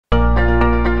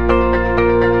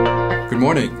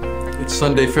morning. It's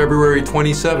Sunday, February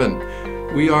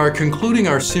 27. We are concluding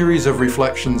our series of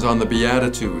reflections on the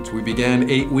Beatitudes. We began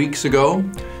 8 weeks ago,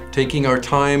 taking our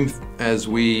time as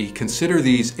we consider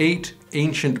these 8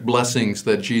 ancient blessings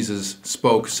that Jesus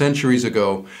spoke centuries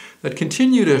ago that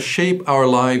continue to shape our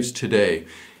lives today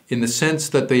in the sense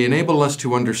that they enable us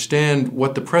to understand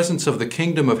what the presence of the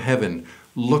kingdom of heaven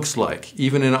looks like,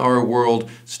 even in our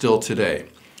world still today.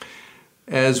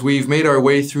 As we've made our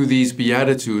way through these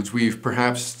Beatitudes, we've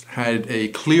perhaps had a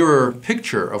clearer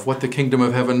picture of what the kingdom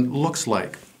of heaven looks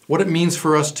like, what it means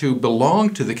for us to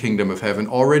belong to the kingdom of heaven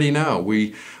already now.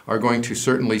 We are going to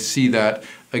certainly see that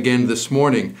again this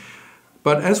morning.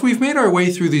 But as we've made our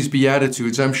way through these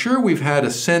Beatitudes, I'm sure we've had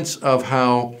a sense of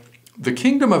how the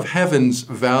kingdom of heaven's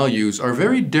values are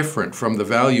very different from the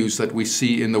values that we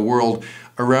see in the world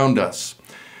around us.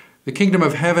 The kingdom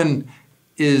of heaven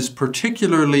is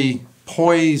particularly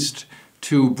poised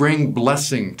to bring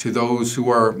blessing to those who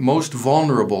are most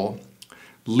vulnerable,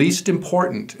 least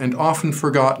important, and often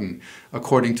forgotten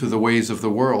according to the ways of the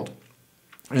world.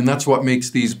 And that's what makes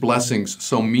these blessings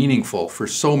so meaningful for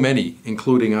so many,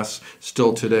 including us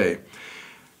still today.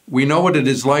 We know what it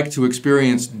is like to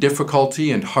experience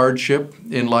difficulty and hardship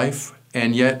in life,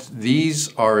 and yet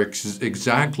these are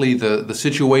exactly the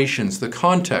situations, the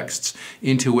contexts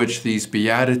into which these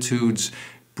Beatitudes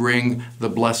bring the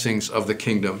blessings of the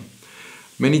kingdom.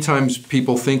 Many times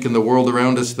people think in the world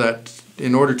around us that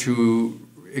in order to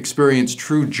experience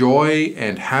true joy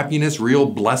and happiness, real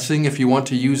blessing, if you want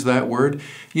to use that word,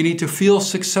 you need to feel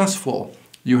successful.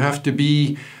 You have to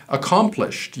be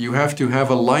accomplished. You have to have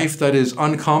a life that is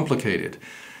uncomplicated.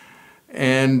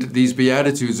 And these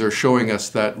Beatitudes are showing us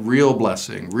that real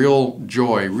blessing, real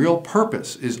joy, real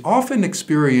purpose is often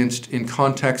experienced in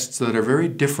contexts that are very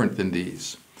different than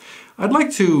these. I'd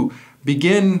like to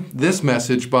begin this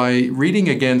message by reading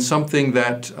again something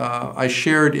that I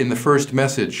shared in the first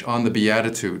message on the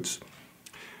Beatitudes.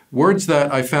 Words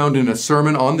that I found in a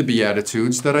sermon on the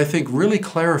Beatitudes that I think really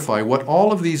clarify what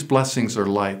all of these blessings are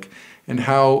like and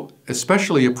how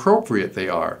especially appropriate they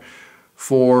are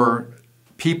for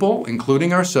people,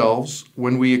 including ourselves,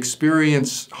 when we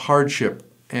experience hardship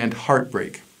and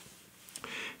heartbreak.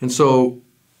 And so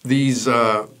these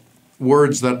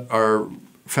words that are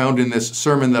found in this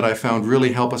sermon that I found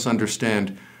really help us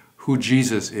understand who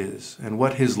Jesus is and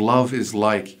what his love is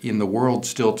like in the world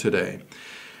still today.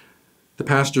 The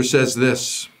pastor says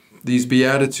this: these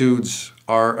Beatitudes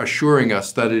are assuring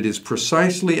us that it is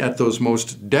precisely at those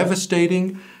most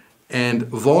devastating and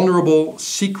vulnerable,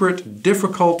 secret,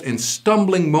 difficult, and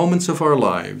stumbling moments of our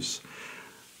lives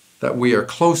that we are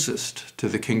closest to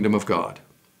the kingdom of God.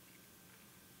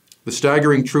 The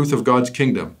staggering truth of God's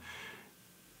kingdom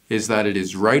is that it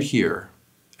is right here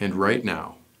and right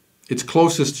now. It's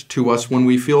closest to us when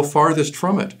we feel farthest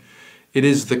from it. It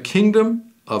is the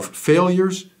kingdom of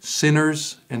failures,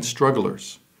 sinners, and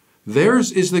strugglers.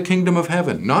 Theirs is the kingdom of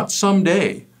heaven, not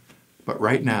someday, but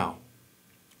right now.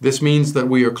 This means that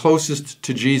we are closest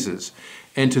to Jesus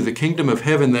and to the kingdom of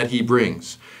heaven that he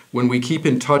brings when we keep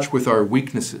in touch with our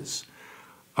weaknesses,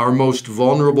 our most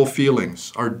vulnerable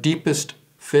feelings, our deepest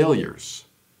failures,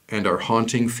 and our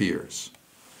haunting fears.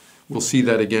 We'll see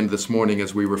that again this morning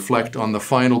as we reflect on the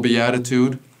final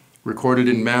Beatitude recorded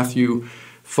in Matthew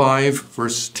 5,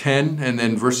 verse 10, and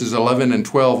then verses 11 and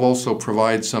 12 also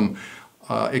provide some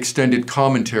extended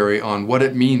commentary on what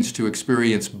it means to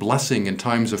experience blessing in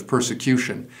times of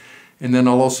persecution. And then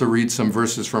I'll also read some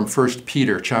verses from 1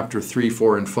 Peter chapter 3,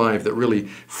 4, and 5 that really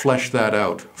flesh that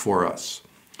out for us.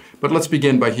 But let's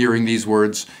begin by hearing these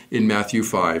words in Matthew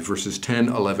 5, verses 10,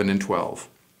 11, and 12.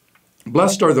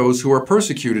 Blessed are those who are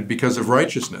persecuted because of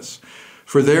righteousness,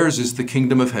 for theirs is the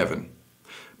kingdom of heaven.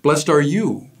 Blessed are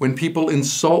you when people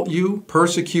insult you,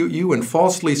 persecute you, and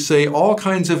falsely say all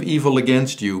kinds of evil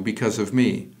against you because of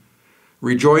me.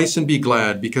 Rejoice and be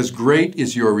glad, because great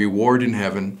is your reward in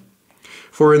heaven.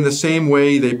 For in the same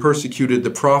way they persecuted the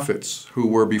prophets who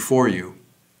were before you.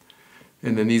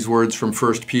 And then these words from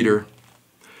 1 Peter.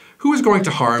 Who is going to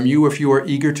harm you if you are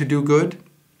eager to do good?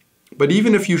 But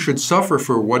even if you should suffer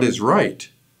for what is right,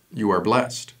 you are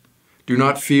blessed. Do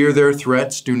not fear their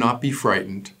threats, do not be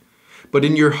frightened. But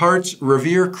in your hearts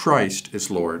revere Christ as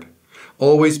Lord.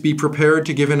 Always be prepared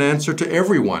to give an answer to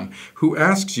everyone who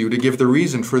asks you to give the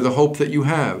reason for the hope that you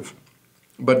have.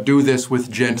 But do this with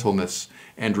gentleness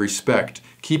and respect,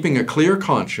 keeping a clear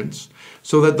conscience,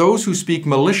 so that those who speak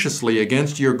maliciously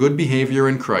against your good behavior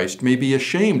in Christ may be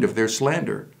ashamed of their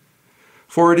slander.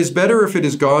 For it is better if it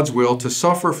is God's will to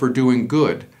suffer for doing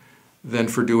good than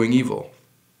for doing evil.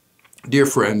 Dear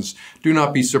friends, do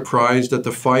not be surprised at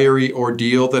the fiery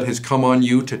ordeal that has come on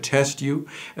you to test you,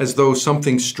 as though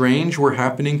something strange were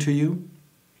happening to you.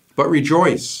 But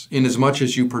rejoice inasmuch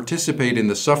as you participate in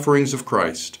the sufferings of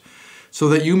Christ, so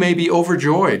that you may be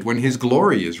overjoyed when his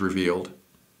glory is revealed.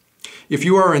 If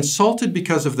you are insulted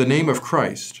because of the name of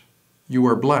Christ, you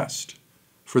are blessed,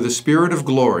 for the Spirit of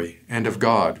glory and of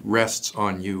God rests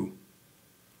on you.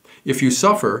 If you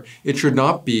suffer, it should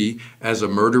not be as a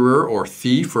murderer or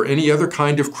thief or any other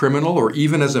kind of criminal or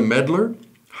even as a meddler.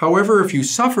 However, if you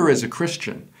suffer as a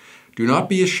Christian, do not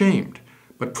be ashamed,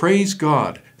 but praise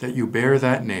God that you bear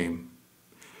that name.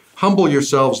 Humble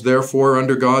yourselves, therefore,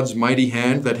 under God's mighty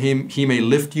hand, that he may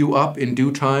lift you up in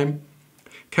due time.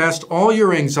 Cast all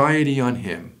your anxiety on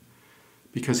him,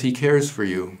 because he cares for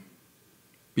you.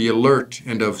 Be alert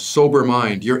and of sober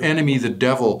mind. Your enemy, the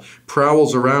devil,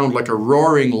 prowls around like a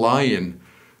roaring lion,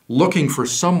 looking for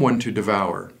someone to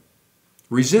devour.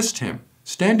 Resist him,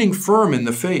 standing firm in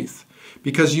the faith,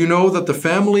 because you know that the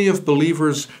family of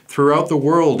believers throughout the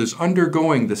world is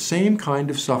undergoing the same kind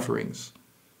of sufferings.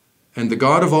 And the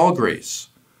God of all grace,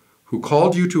 who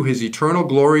called you to his eternal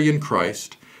glory in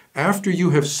Christ, after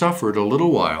you have suffered a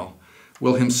little while,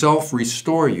 will himself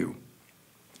restore you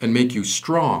and make you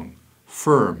strong,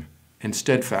 firm, and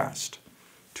steadfast.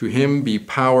 To him be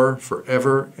power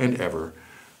forever and ever.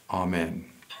 Amen.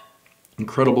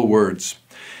 Incredible words.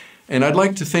 And I'd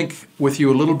like to think with you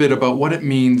a little bit about what it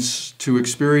means to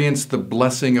experience the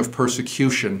blessing of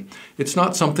persecution. It's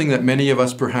not something that many of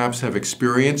us perhaps have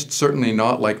experienced, certainly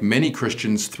not like many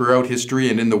Christians throughout history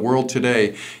and in the world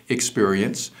today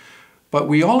experience. But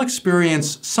we all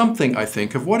experience something, I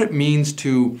think, of what it means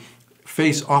to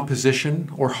face opposition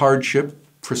or hardship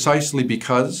precisely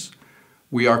because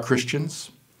we are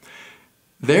Christians.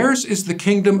 Theirs is the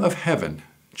kingdom of heaven,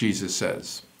 Jesus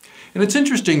says. And it's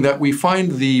interesting that we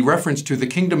find the reference to the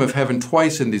kingdom of heaven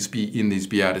twice in these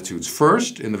Beatitudes.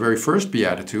 First, in the very first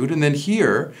Beatitude, and then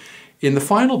here in the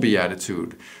final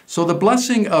Beatitude. So the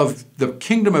blessing of the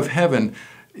kingdom of heaven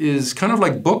is kind of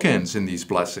like bookends in these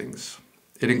blessings.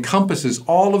 It encompasses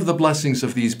all of the blessings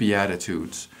of these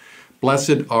Beatitudes.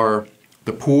 Blessed are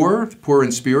the poor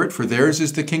in spirit, for theirs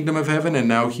is the kingdom of heaven. And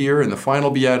now here in the final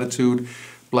Beatitude,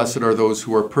 blessed are those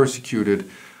who are persecuted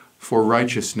for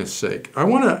righteousness' sake. I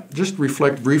want to just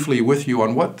reflect briefly with you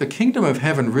on what the kingdom of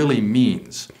heaven really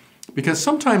means, because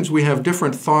sometimes we have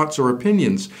different thoughts or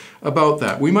opinions about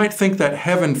that. We might think that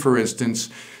heaven, for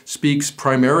instance, speaks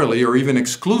primarily or even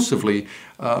exclusively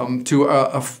to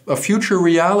a future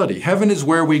reality. Heaven is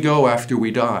where we go after we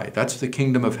die. That's the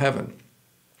kingdom of heaven.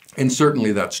 And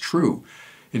certainly that's true.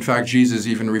 In fact, Jesus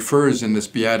even refers in this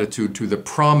beatitude to the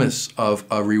promise of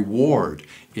a reward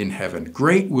in heaven.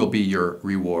 Great will be your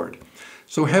reward.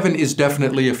 So heaven is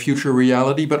definitely a future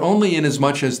reality, but only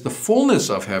inasmuch as the fullness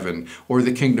of heaven or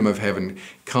the kingdom of heaven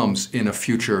comes in a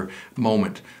future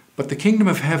moment. But the kingdom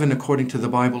of heaven, according to the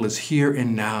Bible, is here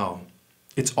and now.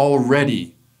 It's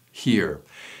already here.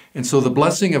 And so the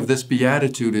blessing of this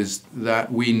beatitude is that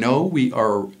we know we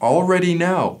are already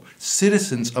now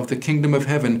citizens of the kingdom of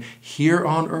heaven here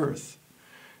on earth.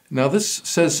 Now this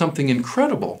says something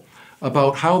incredible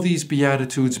about how these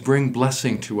beatitudes bring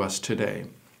blessing to us today.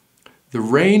 The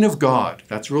reign of God,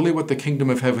 that's really what the kingdom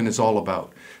of heaven is all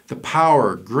about. The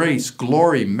power, grace,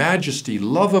 glory, majesty,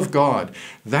 love of God,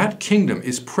 that kingdom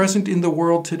is present in the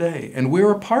world today, and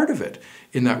we're a part of it,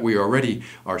 in that we already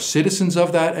are citizens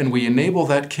of that, and we enable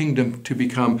that kingdom to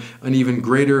become an even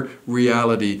greater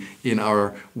reality in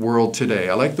our world today.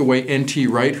 I like the way N.T.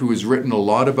 Wright, who has written a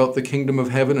lot about the kingdom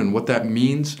of heaven and what that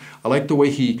means, I like the way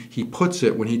he puts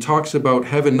it when he talks about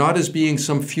heaven not as being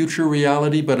some future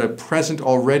reality, but a present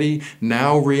already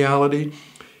now reality.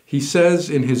 He says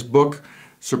in his book,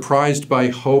 Surprised by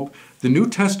Hope, the New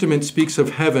Testament speaks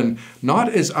of heaven not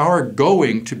as our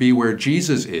going to be where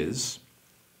Jesus is,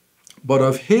 but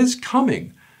of his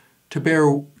coming to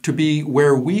be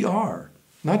where we are.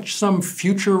 Not some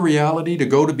future reality to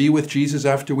go to be with Jesus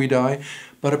after we die,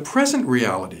 but a present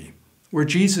reality where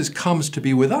Jesus comes to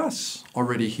be with us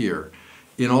already here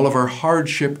in all of our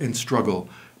hardship and struggle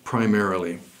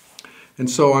primarily. And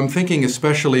so I'm thinking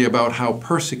especially about how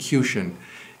persecution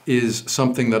is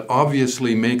something that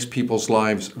obviously makes people's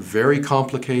lives very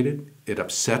complicated. It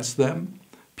upsets them.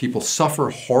 People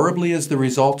suffer horribly as the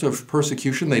result of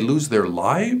persecution. They lose their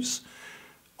lives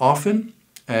often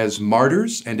as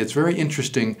martyrs. And it's very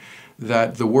interesting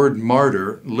that the word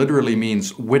martyr literally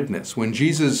means witness. When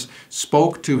Jesus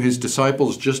spoke to his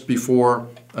disciples just before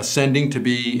ascending to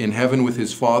be in heaven with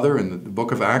his Father, in the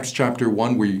book of Acts chapter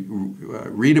 1, we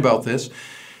read about this.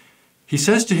 He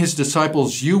says to his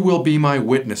disciples, "You will be my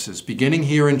witnesses," beginning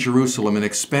here in Jerusalem and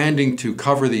expanding to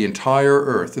cover the entire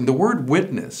earth. And the word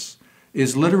witness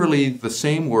is literally the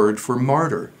same word for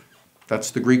martyr.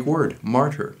 That's the Greek word,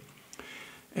 martyr.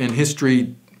 And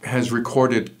history has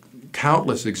recorded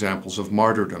countless examples of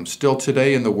martyrdom. Still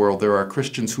today in the world, there are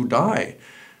Christians who die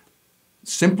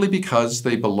simply because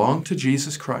they belong to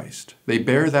Jesus Christ. They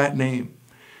bear that name.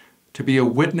 To be a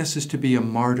witness is to be a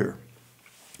martyr.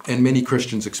 And many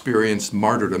Christians experience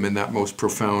martyrdom in that most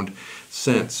profound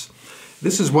sense.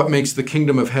 This is what makes the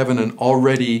kingdom of heaven an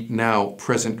already now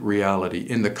present reality.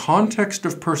 In the context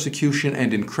of persecution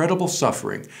and incredible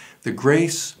suffering, the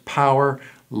grace, power,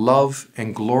 love,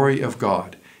 and glory of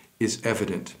God is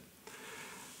evident.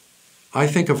 I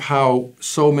think of how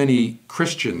so many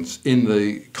Christians in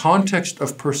the context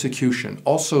of persecution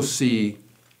also see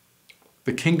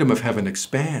the kingdom of heaven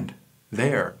expand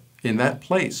there, in that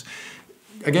place.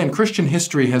 Again, Christian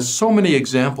history has so many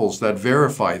examples that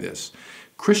verify this.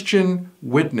 Christian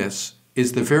witness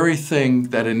is the very thing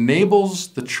that enables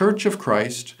the Church of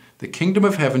Christ, the kingdom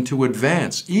of heaven, to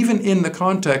advance, even in the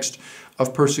context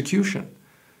of persecution.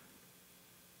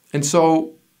 And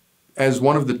so, as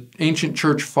one of the ancient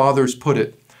church fathers put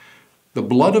it, the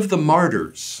blood of the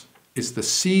martyrs is the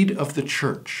seed of the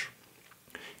church.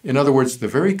 In other words, the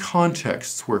very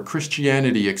contexts where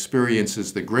Christianity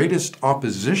experiences the greatest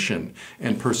opposition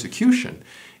and persecution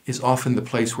is often the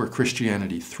place where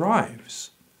Christianity thrives.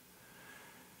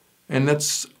 And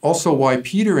that's also why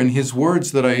Peter, in his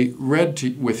words that I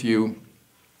read with you,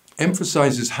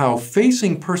 emphasizes how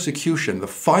facing persecution, the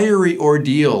fiery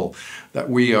ordeal that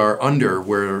we are under,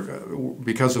 where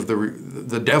because of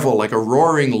the devil, like a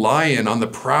roaring lion on the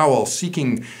prowl,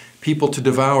 seeking people to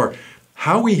devour,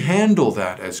 how we handle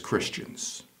that as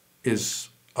Christians is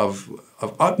of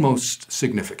utmost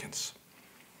significance.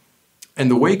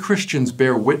 And the way Christians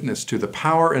bear witness to the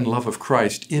power and love of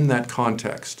Christ in that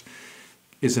context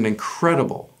is an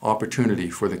incredible opportunity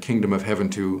for the kingdom of heaven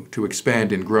to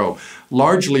expand and grow.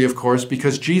 Largely, of course,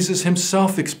 because Jesus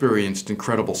himself experienced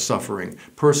incredible suffering,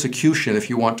 persecution, if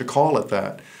you want to call it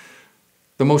that.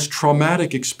 The most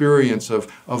traumatic experience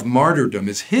of martyrdom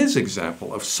is his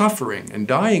example of suffering and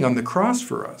dying on the cross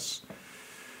for us.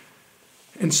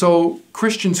 And so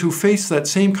Christians who face that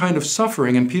same kind of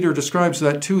suffering, and Peter describes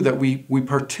that too, that we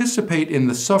participate in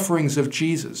the sufferings of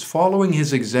Jesus, following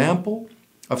his example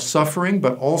of suffering,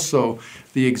 but also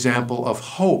the example of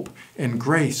hope and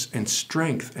grace and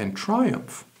strength and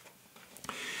triumph.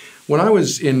 When I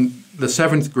was in the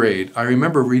 7th grade, I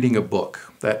remember reading a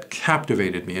book that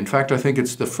captivated me. In fact, I think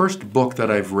it's the first book that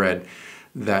I've read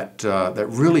that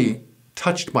really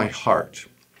touched my heart.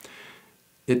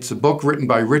 It's a book written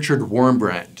by Richard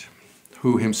Wurmbrand,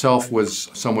 who himself was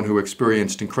someone who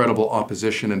experienced incredible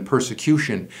opposition and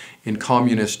persecution in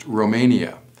communist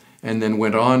Romania, and then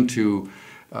went on to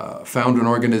found an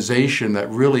organization that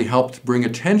really helped bring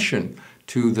attention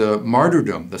to the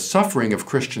martyrdom, the suffering of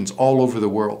Christians all over the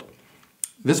world.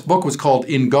 This book was called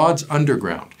In God's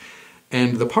Underground.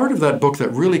 And the part of that book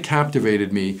that really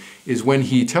captivated me is when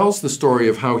he tells the story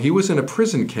of how he was in a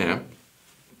prison camp,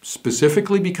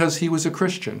 specifically because he was a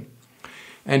Christian.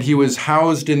 And he was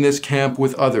housed in this camp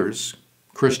with others,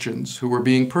 Christians, who were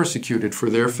being persecuted for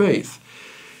their faith.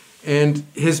 And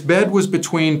his bed was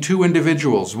between two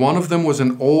individuals. One of them was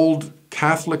an old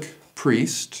Catholic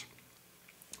priest,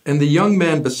 and the young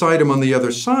man beside him on the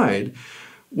other side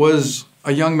was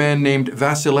a young man named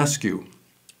Vasilescu.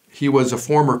 He was a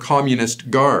former communist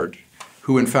guard,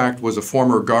 who in fact was a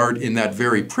former guard in that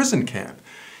very prison camp.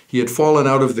 He had fallen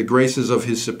out of the graces of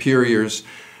his superiors,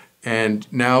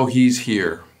 and now he's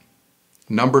here,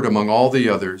 numbered among all the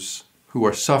others who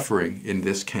are suffering in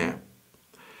this camp.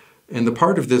 And the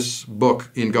part of this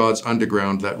book, In God's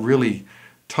Underground, that really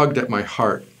tugged at my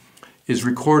heart is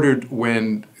recorded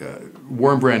when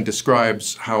Wurmbrand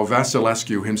describes how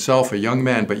Vasilescu, himself a young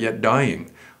man but yet dying,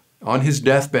 on his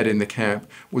deathbed in the camp,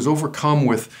 was overcome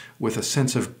with a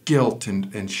sense of guilt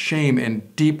and shame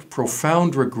and deep,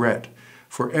 profound regret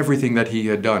for everything that he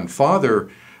had done. Father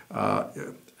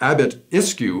Abbot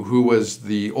Iscu, who was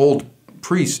the old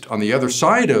priest on the other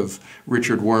side of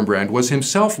Richard Wurmbrand, was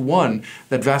himself one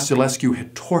that Vasilescu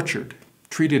had tortured,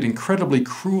 treated incredibly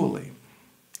cruelly.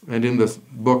 And in the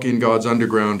book In God's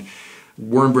Underground,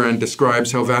 Wurmbrand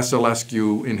describes how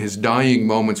Vasilescu in his dying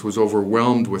moments was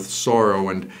overwhelmed with sorrow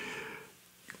and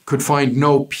could find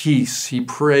no peace. He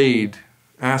prayed,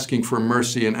 asking for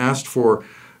mercy, and asked for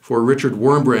Richard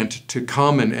Wurmbrand to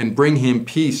come and bring him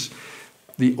peace.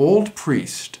 The old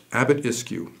priest, Abbot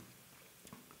Iscu,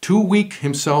 too weak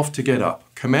himself to get up,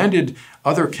 commanded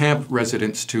other camp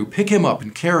residents to pick him up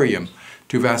and carry him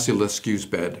to Vasilescu's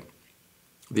bed.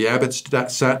 The abbot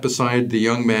sat beside the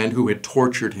young man who had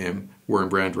tortured him,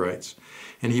 Wurmbrand writes,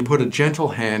 and he put a gentle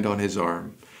hand on his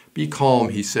arm. "Be calm,"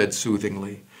 he said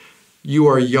soothingly. "You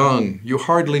are young. You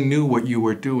hardly knew what you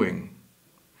were doing."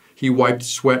 He wiped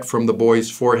sweat from the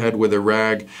boy's forehead with a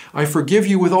rag. "I forgive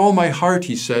you with all my heart,"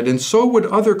 he said, "and so would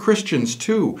other Christians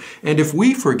too. And if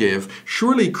we forgive,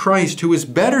 surely Christ, who is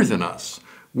better than us,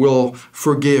 will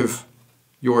forgive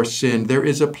your sin. There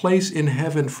is a place in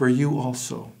heaven for you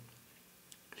also."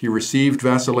 He received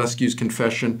Vasilescu's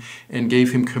confession and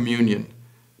gave him communion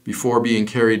before being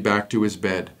carried back to his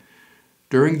bed.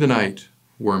 During the night,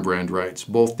 Wurmbrand writes,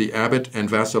 both the abbot and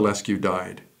Vasilescu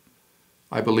died.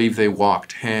 I believe they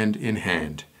walked hand in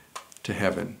hand to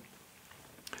heaven.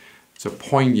 It's a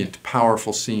poignant,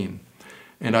 powerful scene.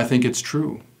 And I think it's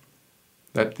true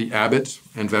that the abbot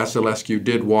and Vasilescu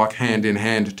did walk hand in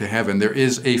hand to heaven. There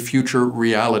is a future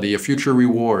reality, a future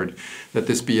reward that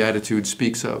this beatitude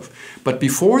speaks of. But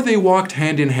before they walked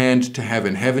hand in hand to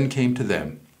heaven, heaven came to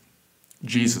them.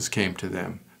 Jesus came to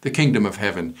them. The kingdom of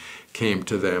heaven came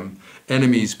to them.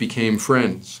 Enemies became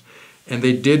friends. And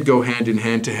they did go hand in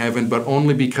hand to heaven, but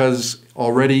only because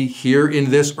already here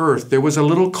in this earth, there was a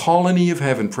little colony of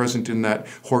heaven present in that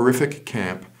horrific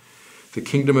camp. The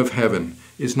kingdom of heaven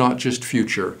is not just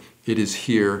future, it is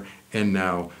here and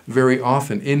now, very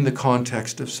often in the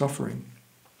context of suffering.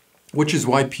 Which is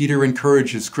why Peter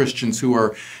encourages Christians who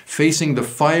are facing the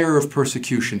fire of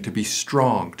persecution to be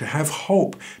strong, to have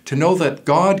hope, to know that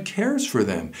God cares for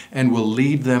them and will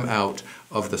lead them out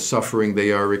of the suffering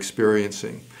they are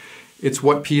experiencing. It's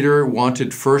what Peter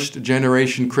wanted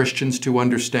first-generation Christians to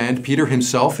understand. Peter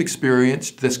himself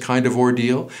experienced this kind of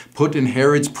ordeal, put in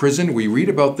Herod's prison. We read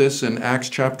about this in Acts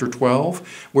chapter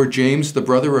 12, where James, the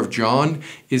brother of John,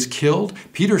 is killed.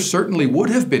 Peter certainly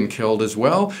would have been killed as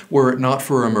well, were it not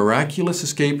for a miraculous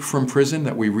escape from prison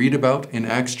that we read about in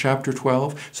Acts chapter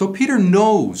 12. So Peter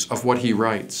knows of what he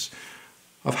writes,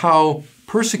 of how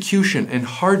persecution and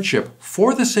hardship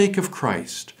for the sake of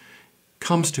Christ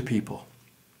comes to people.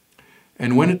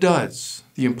 And when it does,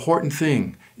 the important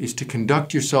thing is to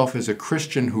conduct yourself as a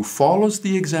Christian who follows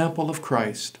the example of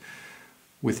Christ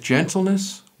with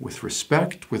gentleness, with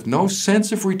respect, with no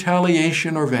sense of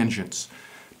retaliation or vengeance,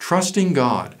 trusting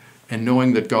God and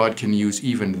knowing that God can use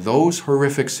even those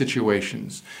horrific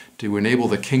situations to enable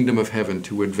the kingdom of heaven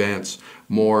to advance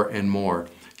more and more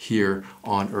here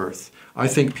on earth. I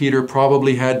think Peter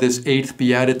probably had this 8th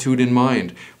beatitude in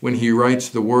mind when he writes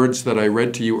the words that I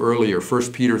read to you earlier,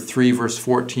 1 Peter 3, verse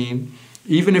 14.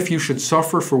 Even if you should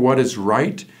suffer for what is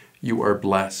right, you are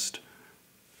blessed.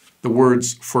 The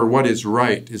words for what is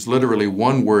right is literally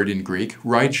one word in Greek,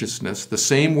 righteousness, the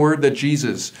same word that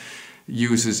Jesus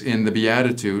uses in the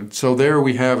beatitude. So there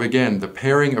we have again the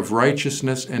pairing of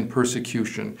righteousness and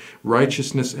persecution,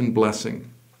 righteousness and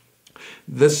blessing.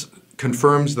 This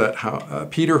confirms that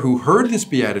Peter, who heard this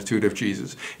beatitude of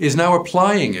Jesus, is now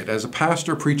applying it as a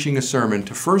pastor preaching a sermon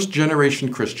to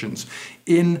first-generation Christians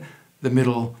in the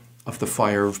middle of the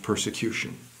fire of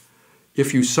persecution.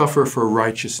 If you suffer for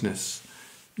righteousness,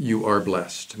 you are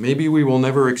blessed. Maybe we will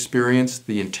never experience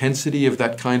the intensity of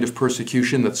that kind of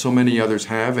persecution that so many others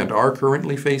have and are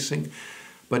currently facing,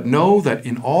 but know that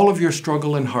in all of your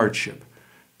struggle and hardship,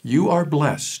 you are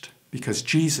blessed because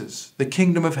Jesus, the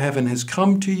kingdom of heaven, has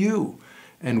come to you.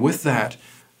 And with that,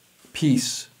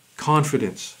 peace,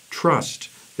 confidence, trust,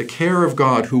 the care of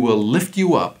God who will lift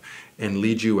you up and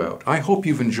lead you out. I hope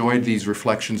you've enjoyed these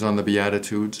reflections on the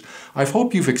Beatitudes. I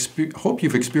hope you've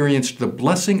experienced the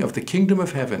blessing of the kingdom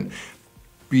of heaven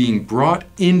being brought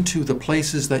into the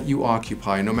places that you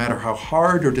occupy, no matter how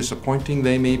hard or disappointing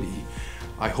they may be.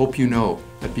 I hope you know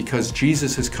that because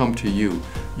Jesus has come to you,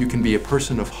 you can be a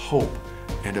person of hope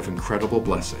and of incredible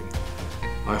blessing.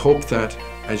 I hope that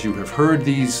as you have heard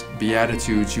these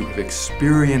Beatitudes, you have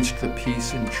experienced the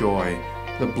peace and joy,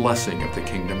 the blessing of the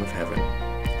kingdom of heaven.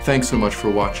 Thanks so much for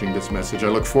watching this message. I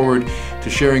look forward to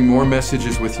sharing more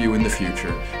messages with you in the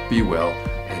future. Be well.